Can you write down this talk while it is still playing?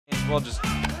well just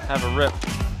have a rip.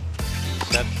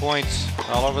 Set points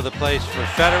all over the place for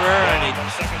Federer, and he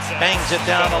bangs it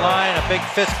down the line. A big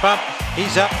fist bump.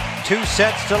 He's up 2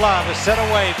 sets to love, a set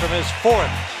away from his 4th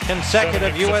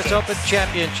consecutive US Open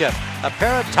championship. A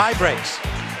pair of tie breaks.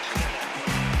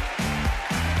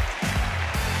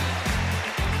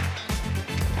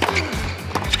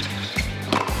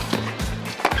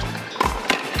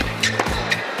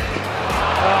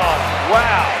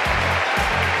 Wow!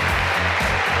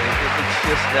 It's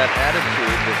just that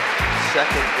attitude that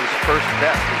second is first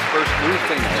best, is first move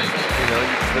thing. You know,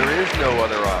 there is no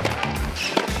other option.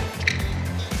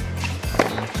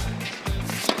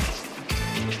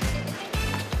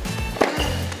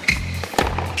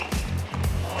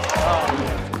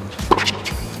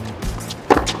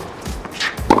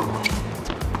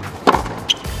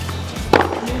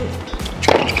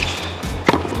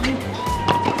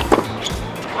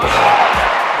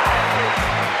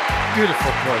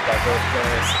 Beautiful point by both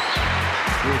players.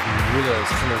 Mueller's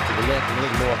coming to the net a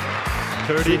little more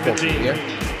 30-15 here.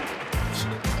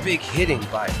 Big hitting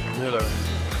by Mueller.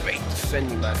 Great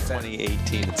defending by Federer.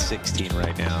 2018 and 16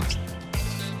 right now.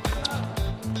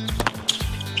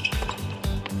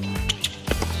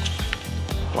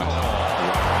 Wow.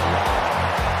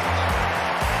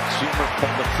 Super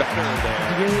pulled the Federer there.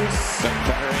 But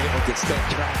Federer able to still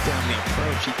track down the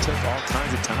approach. He took all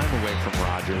kinds of time away from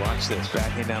Roger. Watch this.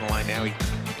 Backhand down the line now. He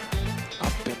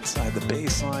up inside the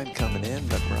baseline coming in,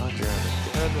 but Roger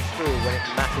turn the screw when it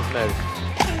matters most.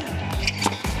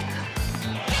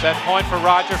 Set point for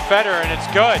Roger Federer, and it's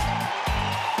good.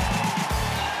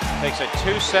 Takes a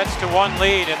 2-1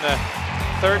 lead in the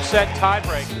 3rd set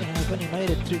tiebreak. You know, they've only made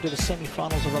it through to the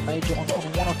semi-finals of a major on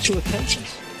 1 or 2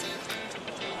 occasions.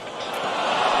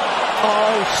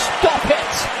 Oh, stop it!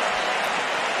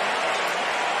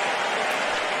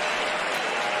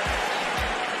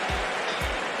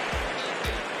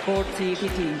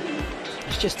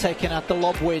 He's just taken out the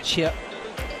lob wedge here.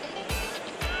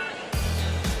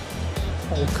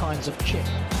 All kinds of chip.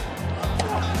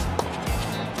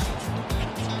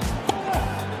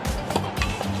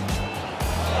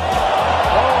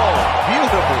 Oh,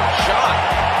 beautiful shot.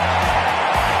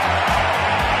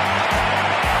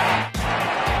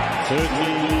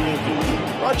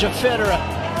 Roger Federer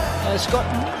has got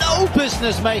no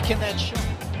business making that shot.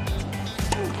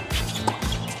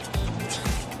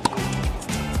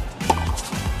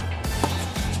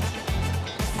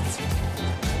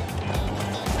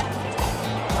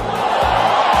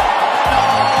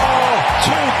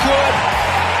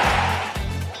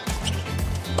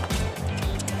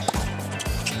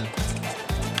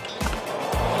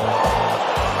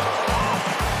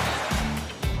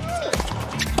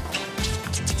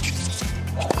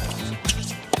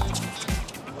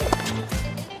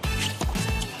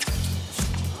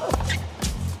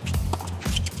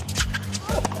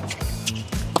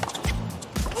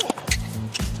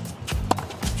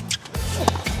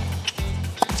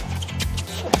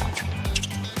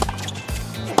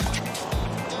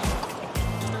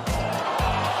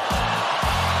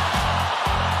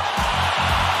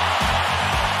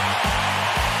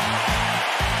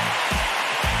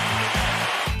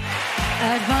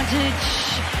 Advantage,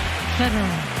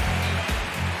 Federer.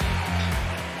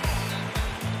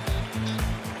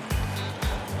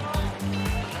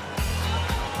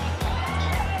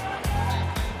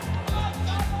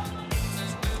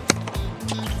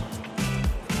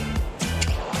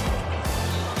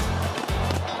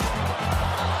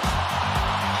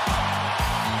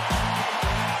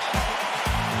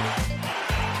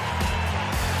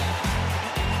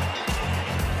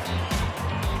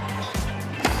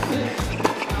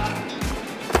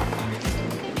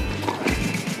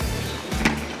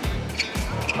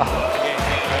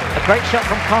 A great shot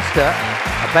from Costa,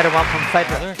 a better one from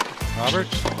Federer.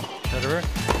 Roberts, Federer.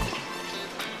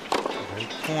 Great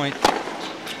point.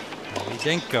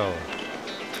 Medvedev.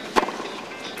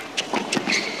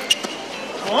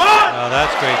 Oh,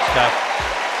 that's great stuff.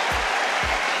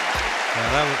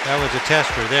 That was a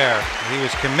tester there. He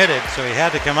was committed, so he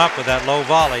had to come up with that low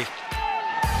volley.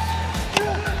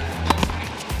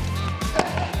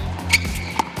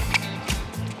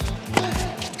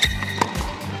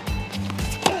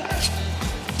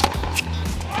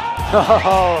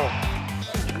 Oh.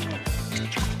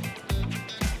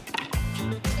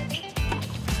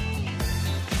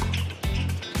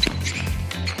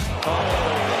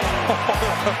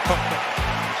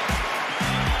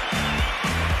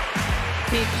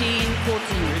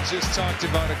 We just talked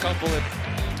about a couple of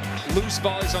loose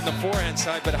volleys on the forehand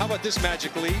side, but how about this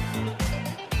magic lead?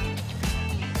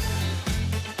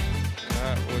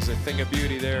 That was a thing of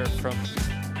beauty there from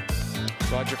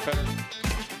Roger Federer.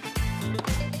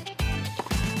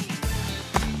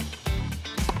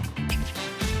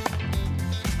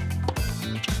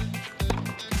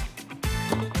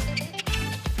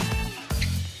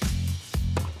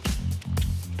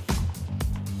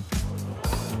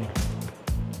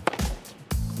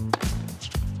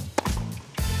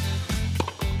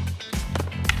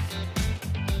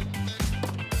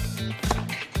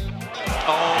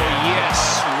 Oh,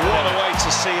 yes. What a way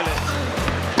to seal it.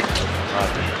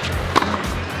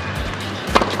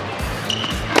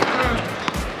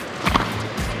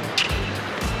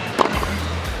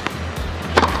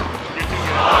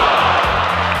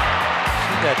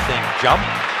 See that thing jump?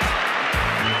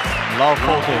 Low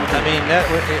faulting. I mean, that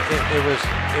it was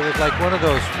like one of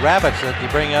those rabbits that you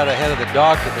bring out ahead of the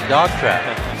dog to the dog trap.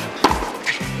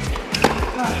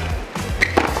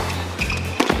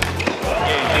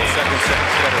 Second set,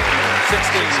 16-2.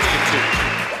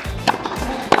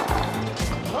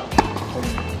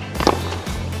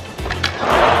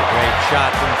 Great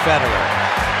shot from Federer.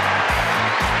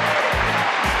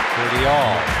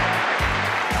 30-all.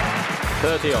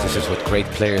 30-all. This is what great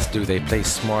players do. They play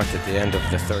smart at the end of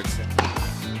the third set.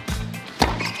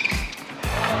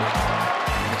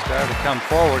 He started to come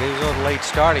forward. He was a little late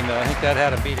starting, but I think that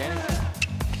had him beat anything.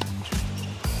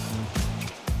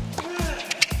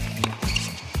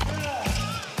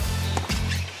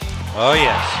 Oh,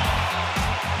 yes.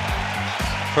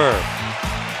 Superb.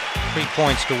 3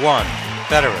 points to 1.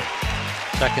 Federer.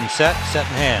 Second set, set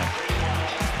in hand.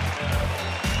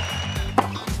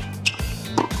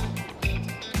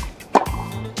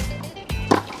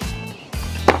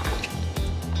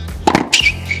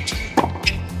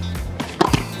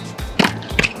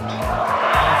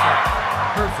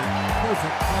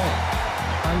 Perfect play.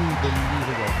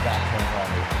 Unbelievable backhand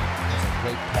volley. That's a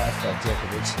great pass by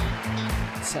Djokovic.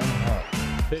 Somehow.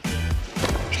 That's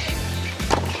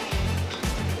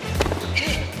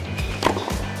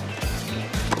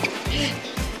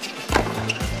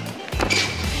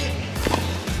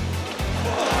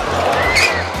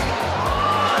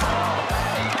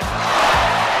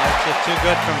just too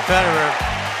good from Federer.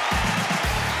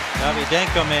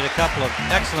 Davydenko made a couple of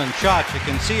excellent shots. You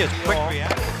can see his quick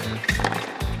reaction.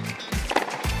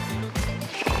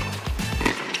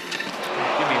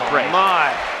 Give me a break.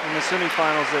 In the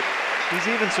semifinals, that he's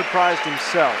even surprised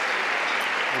himself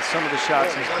with some of the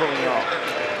shots he's pulling off.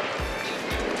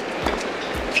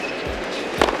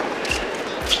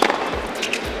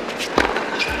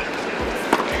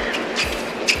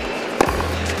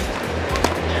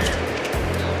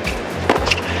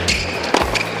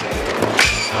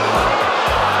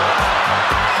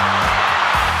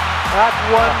 That's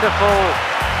wonderful,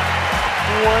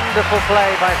 wonderful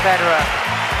play by Federer,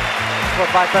 well,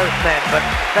 by both men, but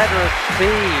Federer's speed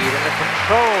and the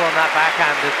control on that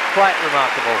backhand is quite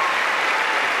remarkable.